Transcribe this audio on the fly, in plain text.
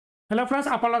Hello friends,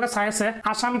 আপোনালোকে চাই আছে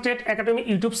Assam TET academy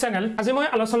YouTube channel. আজি মই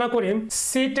আলোচনা কৰিম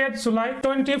CTET জুলাই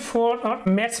 24 ৰ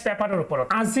ম্যাথছ পেপাৰৰ ওপৰত।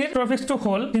 আজিৰ টপিকটো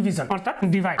হ'ল ডিভিজন অৰ্থাৎ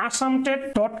ডিভাইড।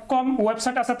 asamtet.com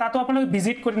ওয়েবসাইট আছে, তাতো আপোনালোকে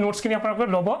ভিজিট কৰি নোটছখিনি আপোনালোকে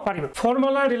ল'ব পাৰিব।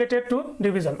 ফৰ্মুলা ৰিলেটেড টু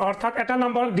ডিভিজন অৰ্থাৎ এটা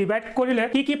নম্বৰ ডিভাইড কৰিলে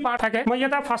কি কি পাৰ্ট থাকে। মই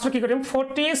ইয়াত ফাৰ্স্ট কি কৰিম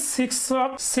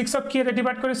 46 ক কি ৰে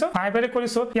ডিভাইড কৰিছো 5 ৰে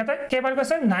কৰিছো। ইয়াতে কেইবাৰ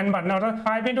কৈছে 9 বাৰ, অৰ্থাৎ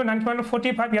 5 * 9 =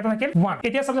 45। ইয়াতে থাকে 1।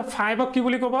 এতিয়া চাওক 5 ক কি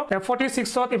বুলি ক'ব 46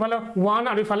 ত ইফালে 1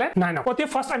 আৰু ইফালে 9 অতি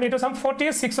ফার্স্ট আমি এটো সাম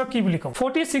 46 ক কি বুলি কম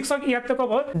 46 ক ইয়াতে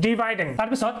কব ডিভাইডিং, তাৰ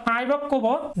পিছত 5 ক কব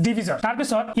ডিভিজন, তাৰ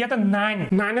পিছত ইয়াতে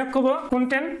 9 ক কব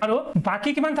কন্টেন্ট আৰু বাকি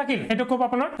কিমান থাকিল এটো কব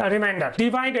আপোনাৰ ৰিমাইন্ডাৰ।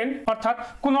 ডিভাইডেড অৰ্থাৎ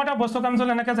কোনো এটা বস্তু কাম জল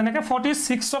এনেকে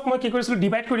 46 ক মই কি কৰিছিলো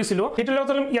ডিভাইড কৰিছিলো, এটো লগত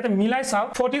ইয়াতে মিলাই চাও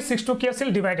 46 টো কি আছিল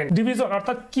ডিভাইডেড। ডিভিজন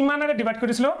অৰ্থাৎ কিমানৰে ডিভাইড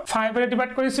কৰিছিলো 5 ৰে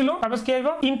ডিভাইড কৰিছিলো, তাৰ পিছত কি আহিব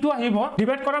ইনটু আহিব,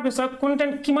 ডিভাইড কৰাৰ পিছত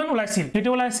কন্টেন্ট কিমান ওলাইছিল এটো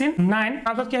ওলাইছিল 9,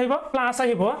 তাৰ পিছত কি আহিব প্লাস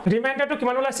আহিব ৰিমাইন্ডাৰটো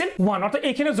কিমান ওলাইছিল 1, অৰ্থাৎ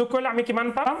এইখিনি যোগ কৰিলে আমি কিমান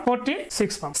পাম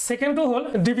 46 পাম। সেকেন্ডটো হল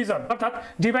ডিভিজন অৰ্থাৎ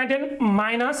ডিভাইডেড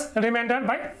মাইনাস ৰিমাইন্ডাৰ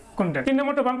বাই content। 3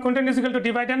 নম্বৰটো পাম content is equal to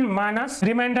dividend minus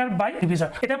remainder by division।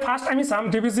 এটা ফার্স্ট আমি সাম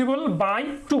divisible by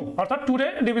 2 অর্থাৎ 2 ৰে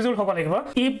divisible হ'ব লাগিব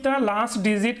if the last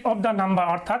digit of the number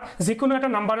অর্থাৎ যিকোনো এটা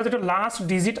নাম্বাৰৰ যেটো লাস্ট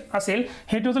ডিজিট আছিল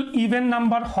হেতু যদি ইভেন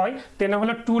নাম্বাৰ হয়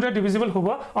তেনেহলে 2 ৰে divisible হ'ব,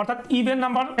 অৰ্থাৎ ইভেন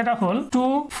নাম্বাৰ এটা হল 2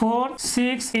 4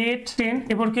 6 8 10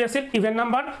 এবোৰ কি আছিল ইভেন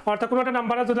নাম্বাৰ, অৰ্থাৎ কোনো এটা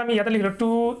নাম্বাৰৰ যদি আমি ইয়াতে লিখিলো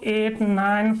 2 8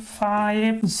 9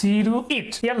 5 0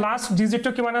 8 ইয়াৰ লাস্ট ডিজিটটো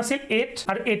কিমান আছিল 8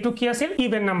 আৰু এটো কি আছিল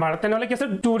ইভেন নাম্বাৰ, তেনেহলে কি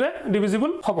আছিল 2 ৰে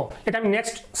divisible হ'ব। এটা আমি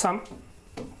নেক্সট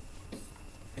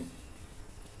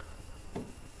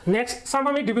সাম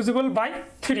আমি divisible by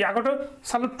 3 আগতে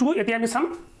চালো 2, এতিয়া আমি সাম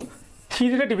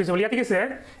 3 ৰে divisible। ইয়াতে কি আছে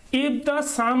if the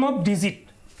sum of digit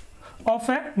of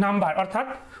a number অৰ্থাৎ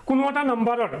কোনো এটা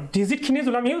নম্বৰৰ ডিজিট খিনি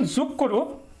যদি আমি যোগ কৰো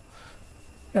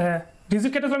ডিজিট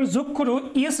কেইটা যদি আমি যোগ কৰো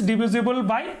is divisible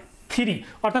by 3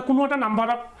 অৰ্থাৎ কোনো এটা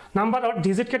নাম্বাৰৰ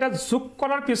ডিজিট কেইটা যোগ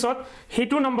কৰাৰ পিছত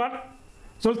হেতু নাম্বাৰ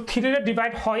যদি 3 ৰে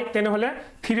ডিভাইড হয় তেনেহলে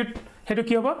 3 হেতু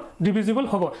কি হ'ব ডিভিজিবল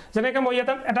হ'ব। যেনেকৈ মই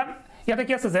ইয়াতে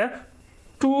কি আছে যে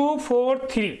 2 4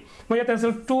 3 মই ইয়াতে আছে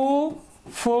 2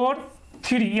 4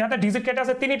 3 ইয়াতে ডিজিট কেইটা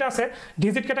আছে 3টা আছে,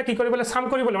 ডিজিট কেইটা কি কৰিবলে সাম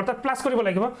কৰিবলে অৰ্থাৎ প্লাস কৰিব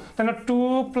লাগিব, তেনে 2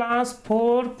 +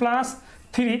 4 +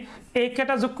 3 এই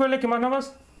কেইটা যোগ কৰিলে কিমান হ'ব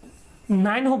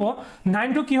 9 হ'ব। 9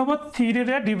 টো কি হ'ব 3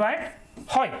 ৰে ডিভাইড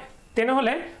হয়,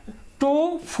 তেনেহলে 2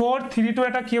 4 3 টো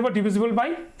এটা কি হ'ব divisible by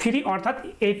 3 অৰ্থাৎ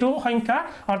এইটো সংখ্যা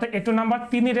অৰ্থাৎ এইটো নাম্বাৰ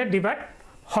 3 ৰে ডিভাইড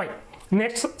হয়।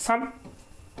 নেক্সট সাম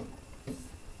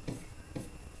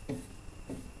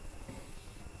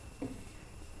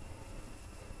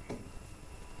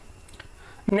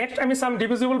নেক্সট আমি সাম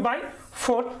divisible by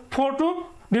 4 টো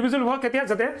divisible হয় কেতিয়া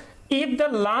যাতে if the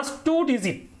last two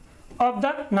digit of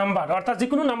the number অৰ্থাৎ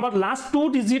যিকোনো নাম্বাৰ লাস্ট 2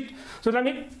 ডিজিট যদি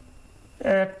আমি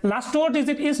last 2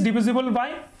 digit is divisible by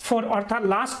 4 অর্থাৎ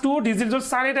last 2 digit যদি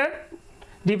 4 ৰে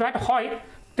ডিভাইড হয়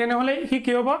তেনেহলে হি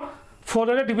কি হ'ব 4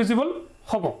 ৰে divisible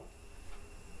হ'ব।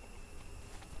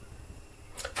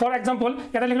 ফৰ এক্সাম্পল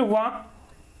এটা লিখিলো 1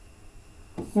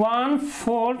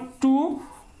 4 2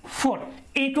 4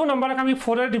 এইটো নম্বৰক আমি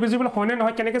 4 ৰে divisible হয় নে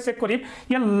নহয় কেনেকৈ চেক কৰিম,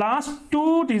 ইয়াৰ লাস্ট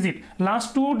 2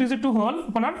 ডিজিট টো হ'ল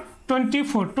আপোনাৰ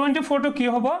 24 টো কি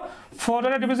হ'ব 4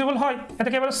 ৰে divisible হয়, এটা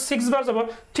কেৱল 6 বাৰ যাব।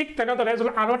 ঠিক তেনেদৰে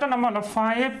যদি আৰু এটা নম্বৰ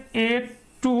 5 8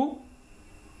 2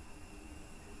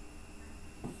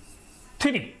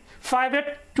 3 5 8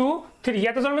 2 3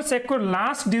 ইয়াতে যদি আমি চেক কৰো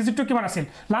লাস্ট ডিজিট টো কিমান আছিল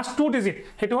লাস্ট 2 ডিজিট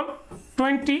হেতু হ'ল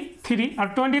 23 আৰু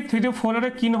 23 টো 4 ৰে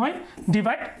কি নহয়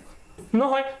ডিভাইড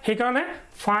নহয়, সেই কাৰণে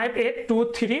 5 8 2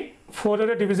 3 4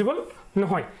 ৰে divisible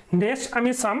নহয়। নেক্সট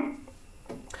আমি সাম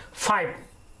 5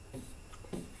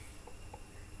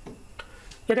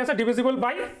 এটা আছে divisible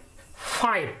by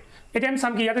 5। এটা আমি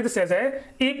সাম কি ইয়াতে দিছে যে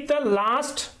if the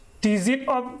last digit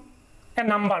of a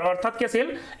number অৰ্থাৎ কি আছিল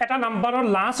এটা নাম্বাৰৰ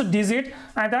লাস্ট ডিজিট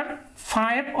আইদাৰ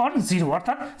 5 or 0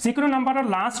 অৰ্থাৎ যিকোনো নাম্বাৰৰ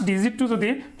লাস্ট ডিজিটটো যদি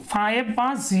 5 বা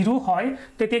 0 হয়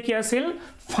তেতিয়া কি আছিল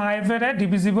 5 ৰে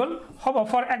divisible হ'ব।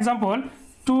 ফৰ এক্সাম্পল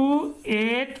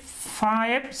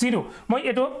 2850 মই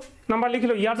এটো নাম্বাৰ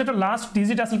লিখিলো, ইয়াৰ যেটো লাস্ট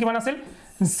ডিজিট আছিল কিমান আছিল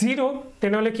 0,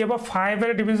 তেনেহলে কি হ'ব 5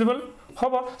 ৰে divisible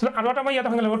হ'ব। আৰু এটা মই ইয়াতে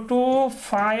সংখ্যা লিখিলো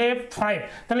 255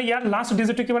 তেনেহলে ইয়াৰ লাস্ট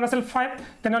ডিজিটটো কিমান আছিল 5,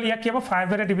 তেনেহলে ইয়াৰ কি হ'ব 5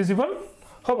 ৰে divisible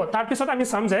হ'ব। তাৰ পিছত আমি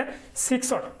চাম যে 6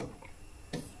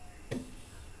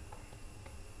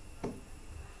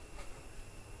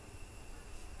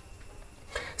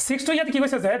 টো ইয়াত কি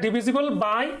কৈছে যে divisible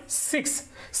by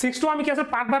 6 টো আমি কি আছে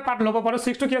পার্ট বাই পার্ট লব পাৰো।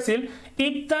 6 টো কি আছিল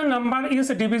if the number is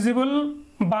divisible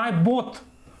by both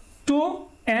 2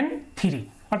 and 3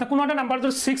 অৰ্থাৎ কোনো এটা নাম্বাৰ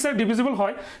যদি 6 ৰে divisible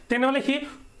হয় তেনেহলে হি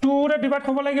 2 ৰে ডিভাইড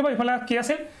হ'ব লাগিব, ইফালে কি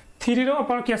আছিল 3 ৰ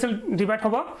ওপৰত কি আছিল ডিভাইড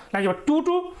হ'ব লাগিব।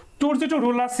 2 ৰ যেটো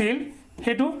ৰুল আছিল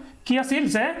হেতু কি আছিল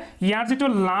যে ইয়াৰ যেটো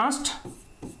লাষ্ট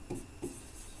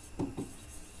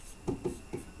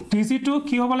ডিজিটটো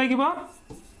কি হ'ব লাগিব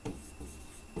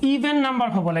ইভেন নাম্বাৰ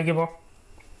হ'ব লাগিব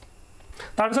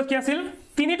তাৰ পিছত কি আছিল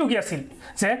তিনিটো কি আছিল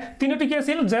যে তিনিটো কি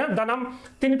আছিল যে দানাম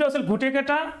তিনিটো আছিল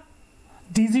গুটেকেটা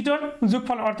ডিজিটৰ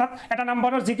যোগফল অৰ্থাৎ এটা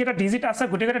নাম্বাৰৰ যিকেটা ডিজিট আছে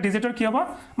গুটেকেটা ডিজিটৰ কি হ'ব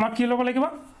আমাৰ কি ল'ব লাগিব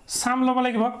সাম ল'ব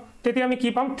লাগিব তেতিয়া আমি কি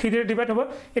পাম 3 ৰে ডিভাইড হ'ব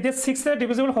এতিয়া 6 ৰে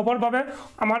ডিভিজিবল হ'বৰ বাবে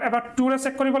আমাৰ এবাৰ 2 ৰে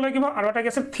চেক কৰিব লাগিব আৰু এটা কি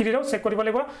আছে 3 ৰেও চেক কৰিব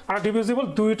লাগিব আৰু ডিভিজিবল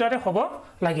দুইটাৰে হ'ব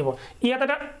লাগিব ইয়াত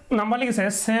এটা নাম্বাৰ লিখিছে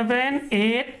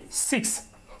 786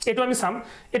 এটো আমি সাম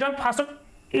এটো ফাৰ্স্ট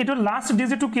এটো লাষ্ট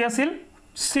ডিজিটটো কি আছিল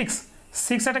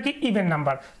 6 এটা কি ইভেন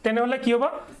নাম্বাৰ তেনেহলে কি হ'ব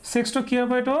 6 টো কি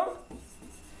হ'ব এটো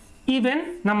ইভেন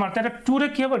নাম্বাৰ তাতে 2 ৰে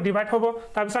কি হ'ব ডিভাইড হ'ব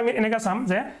তাৰ পিছত আমি এনেকা চাম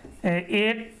যে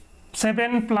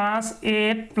 7 plus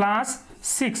 8 plus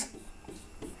 6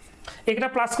 একটা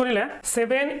প্লাস কৰিলে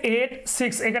 7 8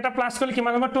 6 একটা প্লাস কৰিলে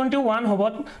কিমান হ'ব 21 হ'ব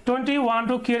 21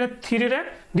 টো কি 3 ৰে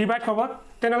ডিভাইড হ'ব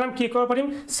তেনেহলে আমি কি কৰিব পাৰিম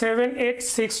 7 8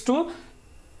 6 টো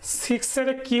 6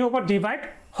 ৰে কি হ'ব ডিভাইড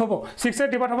হ'ব 6 ৰে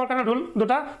ডিভাইড হ'বৰ কাৰণে ৰুল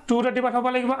দুটা 2 ৰে ডিভাইড হ'ব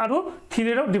লাগিব আৰু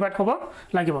 3 ৰে ডিভাইড হ'ব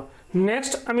লাগিব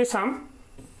নেক্সট আমি চাম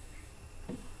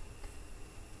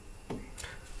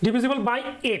divisible by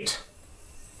 8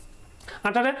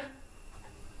 আটাৰে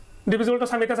divisible to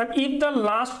sum if the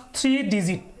last 3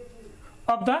 digit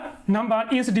of the number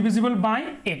is divisible by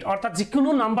 8 অর্থাৎ যিকোনো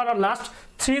নাম্বাৰৰ লাস্ট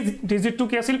 3 ডিজিট টু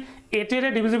কি আছিল 8 এৰে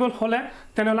ডিভিজিবল হলে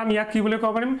তেনেহলে আমি ইয়াক কি বুলি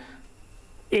ক'ব পাৰিম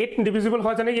 8 ডিভিজিবল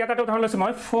হয় জানে ইয়াত এটা উদাহৰণ লৈছো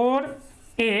মই 4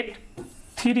 8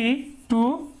 3 2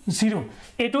 0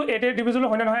 এটো 8 এৰে ডিভিজিবল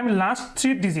হয় না নহয় আমি লাস্ট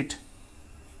 3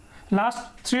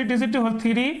 ডিজিট টো হল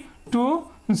 3 2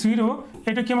 0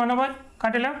 এটো কি মান হ'ব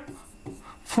কাটিলা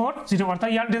 4 0 অর্থাৎ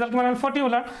ইয়াৰ ৰিজাল্ট মানে 40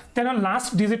 হল তেনে লাস্ট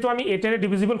ডিজিট টো আমি 8 এৰে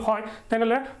ডিভিজিবল হয়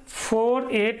তেনেলে 4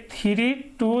 8 3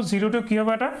 2 0 টো কি হ'ব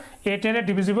এটা 8 এৰে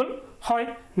ডিভিজিবল হয়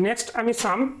নেক্সট আমি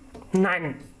সাম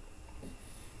 9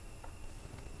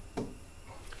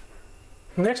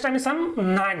 next আমি সাম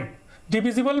 9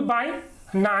 divisible by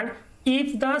 9 if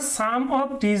the sum of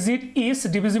digit is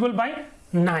divisible by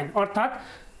 9 অর্থাৎ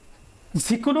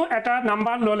যিকোনো এটা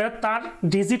নাম্বার ললে তার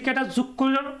ডিজিট কেটা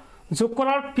যোগ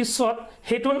কৰাৰ পিছত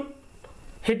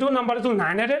হেতু নাম্বাৰ যে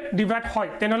 9 এৰে ডিভাইড হয়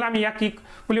তেনেহলে আমি ইয়াক কি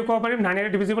বুলি ক'ব পাৰিম 9 এৰে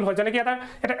ডিভিজিবল হয় জানে কি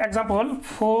এটা এক্সাম্পল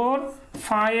হল 4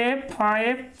 5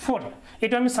 5 4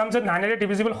 এটো আমি সাম যে 9 এৰে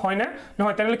ডিভিজিবল হয় না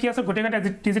নহয় তেনেহলে কি আছে গোটেই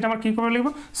ডিজিট আমাৰ কি কৰিব লাগিব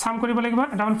সাম কৰিব লাগিব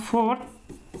এটা 4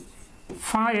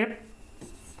 5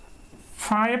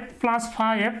 5 plus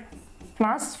 5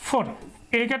 plus 4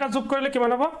 এইকেটা যোগ কৰিলে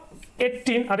কিমান হ'ব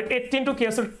 18 আৰু 18 টো কি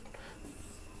আছে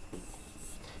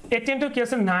 18 টো কি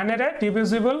আছে 9 এৰে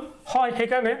ডিভিজিবল হয়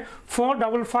হেকাৰণে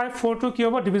 45542 কি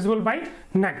হ'ব ডিভিজিবল বাই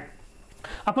 9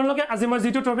 আপোনালোকে আজি মই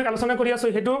যেটো টপিক আলোচনা কৰি আছো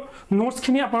হেতু নোটস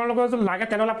খিনি আপোনালোকৰ যদি লাগে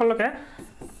তেনেহলে আপোনালোকে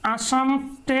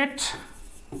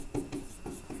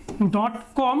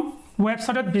assamtet.com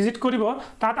ওয়েবসাইটত ভিজিট কৰিব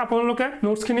তাত আপোনালোকে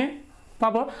নোটস খিনি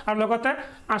পাব আৰু লগতে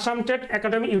assamtet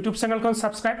একাডেমি ইউটিউব চেনেলখন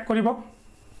সাবস্ক্ৰাইব কৰিব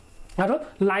আৰু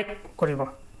লাইক কৰিব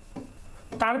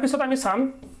তাৰ পিছত আমি চাম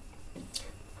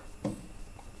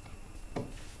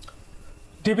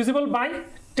divisible by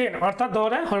 10 অৰ্থাৎ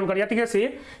 10 ৰে হৰণ কৰি ইয়াত কি আছে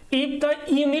if the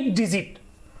unit digit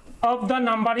of the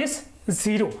number is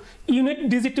 0 unit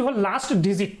digit hall last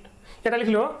digit এটা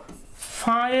লিখলো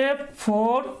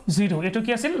 540 এটো কি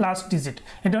আছিল last digit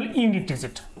এটা হল unit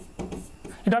digit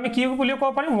এটা আমি কি বুলি ক'ব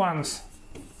পাৰিম ones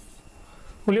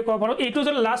বুলি ক'ব পাৰো এটো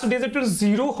যদি last digit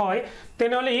 0 হয়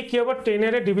তেনেহলে ই কি হ'ব 10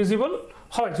 এৰে divisible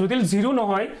হয় যদি 0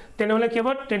 নহয় তেনেহলে কি হ'ব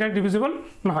 10 এৰে divisible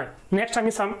নহয় নেক্সট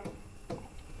আমি চাম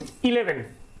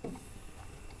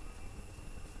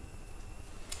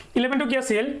 11 to কি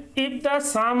আছিল if the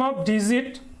sum of digit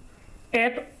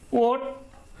at odd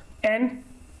and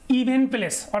even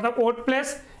place অর্থাৎ odd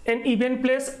place and even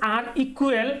place are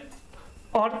equal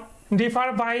or differ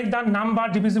by the number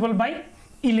divisible by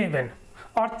 11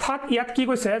 অর্থাৎ ইয়াত কি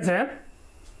কৈছে যে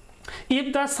if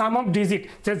the sum of digit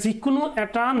যে যিকোনো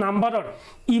এটা নাম্বাৰৰ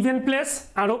even place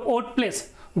আৰু odd place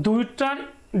দুইটাৰ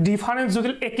ডিফাৰেন্স যদি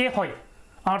একে হয়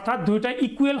অৰ্থাৎ দুইটা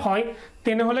ইকুয়াল হয়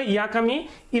তেনেহলে ইয়াক আমি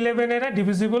 11 এৰে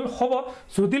ডিভিজিবল হ'ব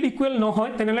যদি ইকুয়াল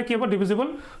নহয় তেনেহলে কি হ'ব ডিভিজিবল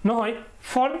নহয়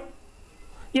ফৰ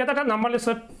ইয়াত এটা নাম্বাৰ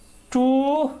লৈছে 2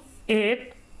 8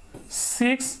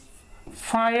 6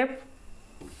 5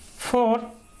 4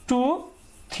 2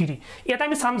 3 এটা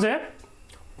আমি চাম যে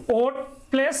odd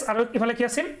place আৰু ইফালে কি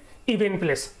আছিল even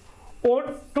place odd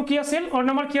to কি আছিল odd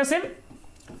নাম্বাৰ কি আছিল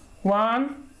 1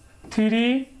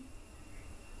 3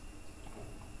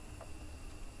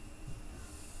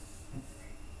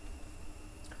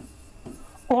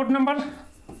 odd number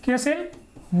কি আছিল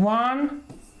 1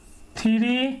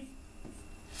 3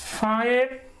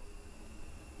 5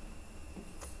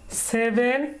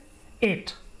 7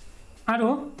 8 আৰু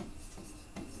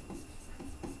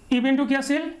ইভেনটো কি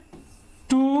আছিল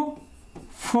 2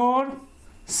 4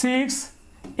 6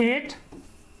 8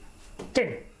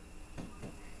 10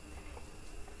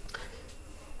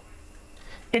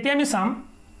 এতিয়া আমি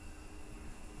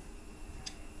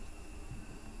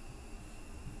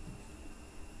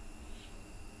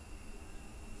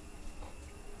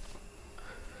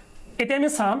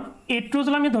চাম এইটো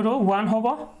যদি আমি ধৰো 1 হ'ব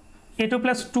এইটো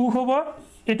প্লাস 2 হ'ব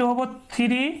এইটো হ'ব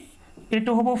 3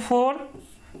 এইটো হ'ব 4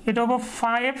 এইটো হ'ব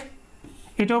 5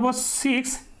 এইটো হ'ব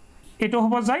 6 এইটো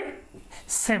হ'ব যাই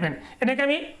 7 এনেকৈ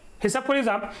আমি হিসাব কৰি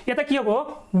যাম এটা কি হ'ব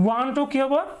 1 টো কি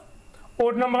হ'ব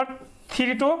odd number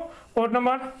 3 টো odd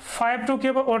number 5 টো কি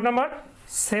হ'ব odd number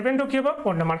 7 টো কি হ'ব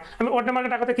odd number আমি odd number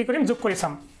এটা আগতে কি কৰিম যোগ কৰি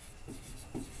চাম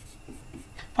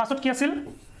ফাৰ্স্টত কি আছিল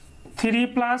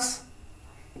 3 plus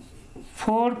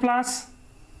 4 plus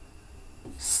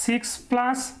 6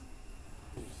 plus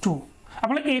 2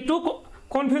 আপোনালোকে এইটো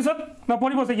কনফিউজন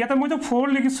নপৰিব যে ইয়াতে মই যে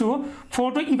 4 লিখিছো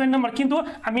 4 টো ইভেন নাম্বাৰ কিন্তু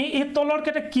আমি এই তলৰ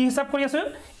কেটা কি হিসাব কৰি আছো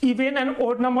even and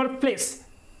odd number place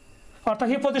অর্থাৎ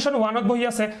হি পজিশন 1 ত বহি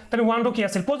আছে তাহলে 1 টো কি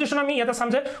আছিল পজিশন আমি ইয়াতে চাম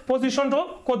যে পজিশন টো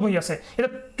কত বহি আছে এটা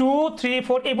 2 3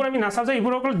 4 এইবোৰ আমি নাচাও যে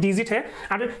এইবোৰ অকল ডিজিট হে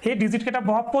আৰু এই ডিজিট কেটা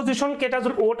বহা পজিশন কেটা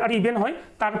যদি অড আৰু ইভেন হয়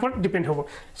তাৰ ওপৰত ডিপেন্ড হ'ব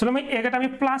চলো আমি এগাটা আমি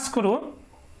প্লাস কৰো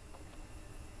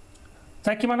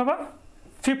তাই কিমান হ'ব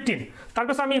 15 তাৰ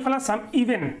পাছত আমি ইফালে চাম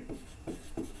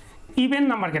ইভেন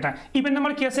নাম্বাৰ কেটা ইভেন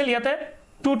নাম্বাৰ কি আছিল ইয়াতে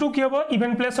 2 টো কি হ'ব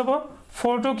ইভেন প্লেস হ'ব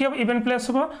 4 টো কি হ'ব ইভেন প্লেস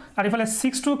হ'ব আৰু ইফালে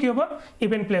 6 টো কি হ'ব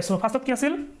ইভেন প্লেস হ'ব ফাৰ্স্টত কি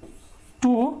আছিল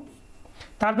 2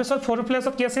 তাৰ পাছত 4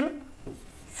 প্লেসত কি আছিল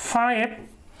 5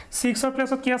 6 ৰ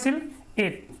প্লেসত কি আছিল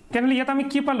 8 তেনলি ইয়াত আমি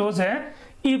কি পালো যে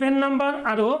ইভেন নাম্বাৰ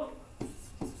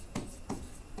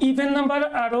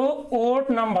আৰু অড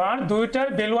নাম্বাৰ দুইটাৰ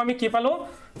ভ্যালু আমি কি পালো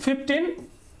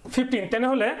 15 তেনে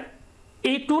হলে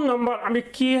এইটো নাম্বাৰ আমি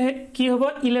কি হ'ব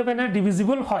 11 এৰ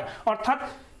ডিভিজিবল হয় অৰ্থাৎ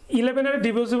 11 এৰ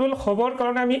ডিভিজিবল হবৰ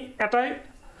কাৰণে আমি এটাই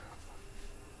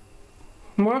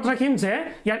মনত ৰাখিম যে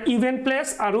ইয়াৰ ইভেন প্লেস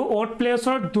আৰু অড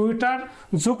প্লেসৰ দুইটাৰ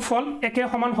যোগফল একে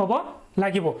সমান হ'ব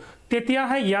লাগিব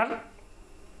তেতিয়াহে ইয়াৰ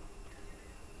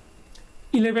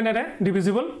 11 এর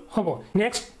ডিভিজিবল হ'ব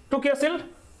নেক্সট তো কি আছিল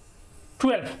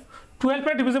 12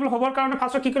 এর ডিভিজিবল হবৰ কাৰণে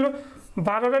ফাৰ্স্ট কি কলো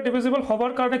 12 এৰ ডিভিজিবল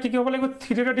হবৰ কাৰণে কি হ'ব লাগিব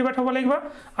 3 এৰ ডিভাইড হ'ব লাগিব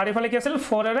আৰু ইফালে কি আছিল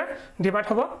 4 এর ডিভাইড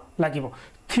হ'ব লাগিব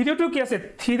 3 টো কি আছে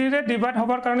 3 এর ডিভাইড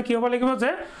হবৰ কাৰণে কি হ'ব লাগিব যে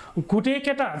গুটেই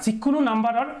কেটা যিকোনো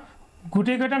নাম্বাৰৰ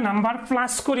গুটেই কেটা নাম্বাৰ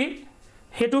প্লাস কৰি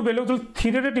হেতু ভ্যালু যদি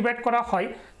 3 এৰ ডিভাইড কৰা হয়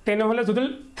তেনে হলে যদি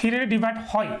 3 এর ডিভাইড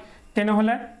হয় তেনে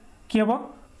হলে কি হ'ব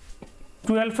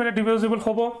 12 এর ডিভিজিবল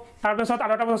হ'ব তাৰ পিছত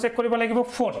আৰু এটা চেক কৰিব লাগিব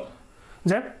 4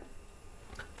 যে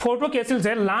 4 টো কি আছিল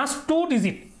যে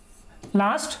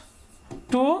লাস্ট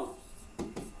 2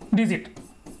 ডিজিট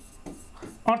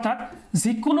অর্থাৎ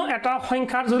যিকোনো এটা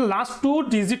সংখ্যাৰ যদি লাস্ট 2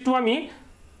 ডিজিট টো আমি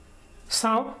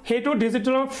চাও হেতু ডিজিট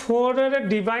 4 এর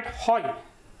ডিভাইড হয়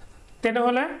তেনে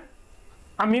হলে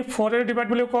আমি 4 এর ডিভাইড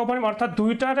বুলি ক'ব পাৰিম অৰ্থাৎ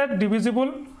দুইটাৰ ডিভিজিবল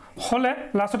হলে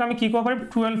লাস্টত আমি কি ক'ব পাৰিম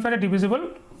 12 এৰ ডিভিজিবল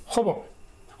হ'ব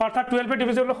অৰ্থাৎ 12 এৰ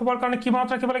ডিভিজিবল হবৰ কাৰণে কি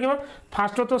মাত্ৰা ৰাখিব লাগিব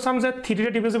ফাৰ্স্টটো চাম যে 3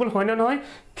 এর ডিভিজিবল হয় না নহয়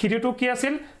 3 টো কি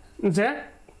আছিল যে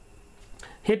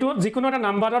হেতু যিকোনো এটা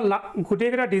নাম্বাৰৰ গুটেই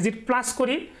কেটা ডিজিট প্লাস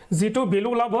কৰি যেটো ভ্যালু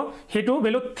ওলাব হেতু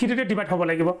ভ্যালু 3 এর ডিভাইড হ'ব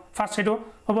লাগিব ফার্স্ট হেতু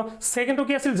হ'ব সেকেন্ডটো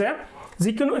কি আছিল যে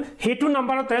যিকোনো হেতু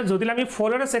নাম্বাৰতে যদি আমি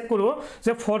 4 এৰ চেক কৰো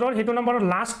যে 4 এৰ হেতু নাম্বাৰৰ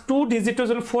লাস্ট 2 ডিজিট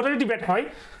যদি 4 এর ডিভাইড হয়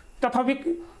তথাপি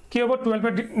কি হ'ব 12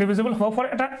 এর ডিভিজিবল হ'ব ফৰ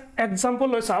এটা एग्जांपल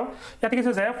লৈ চাও ইয়াতে কি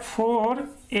আছে যে 4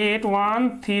 8 1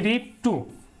 3 2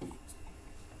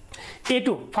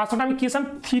 এইটো ফার্স্টত আমি কি চাম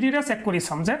 3 এর চেক কৰি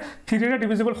চাম যে 3 এৰ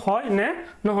ডিভিজিবল হয় নে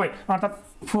নহয় অৰ্থাৎ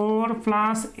 4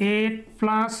 plus 8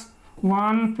 plus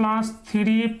 1 plus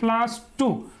 3 plus 2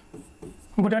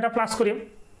 গোটেইটা plus কৰিম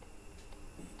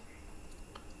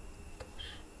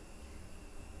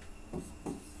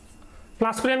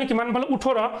প্লাস কৰি আমি কিমান পালো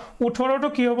 18 টো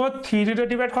কি হ'ব 3 এর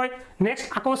ডিভাইড হয় নেক্সট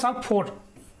আকৌ চাম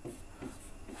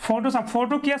 4 টো চাম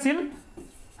 4 টো কি আছিল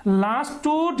লাস্ট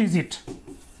 2 ডিজিট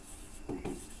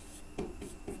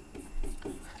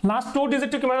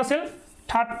টো কিমান আছিল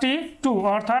 32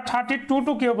 অর্থাৎ 32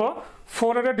 টো কি হ'ব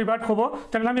 4 এর ডিভাইড হ'ব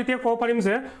তেনে আমি এতিয়া ক'ব পাৰিম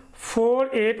যে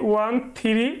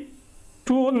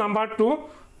 48132 নাম্বাৰটো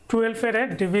 12 এৰ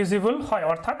ডিভিজিবল হয়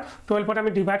অৰ্থাৎ 12 এৰ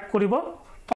আমি ডিভাইড কৰিব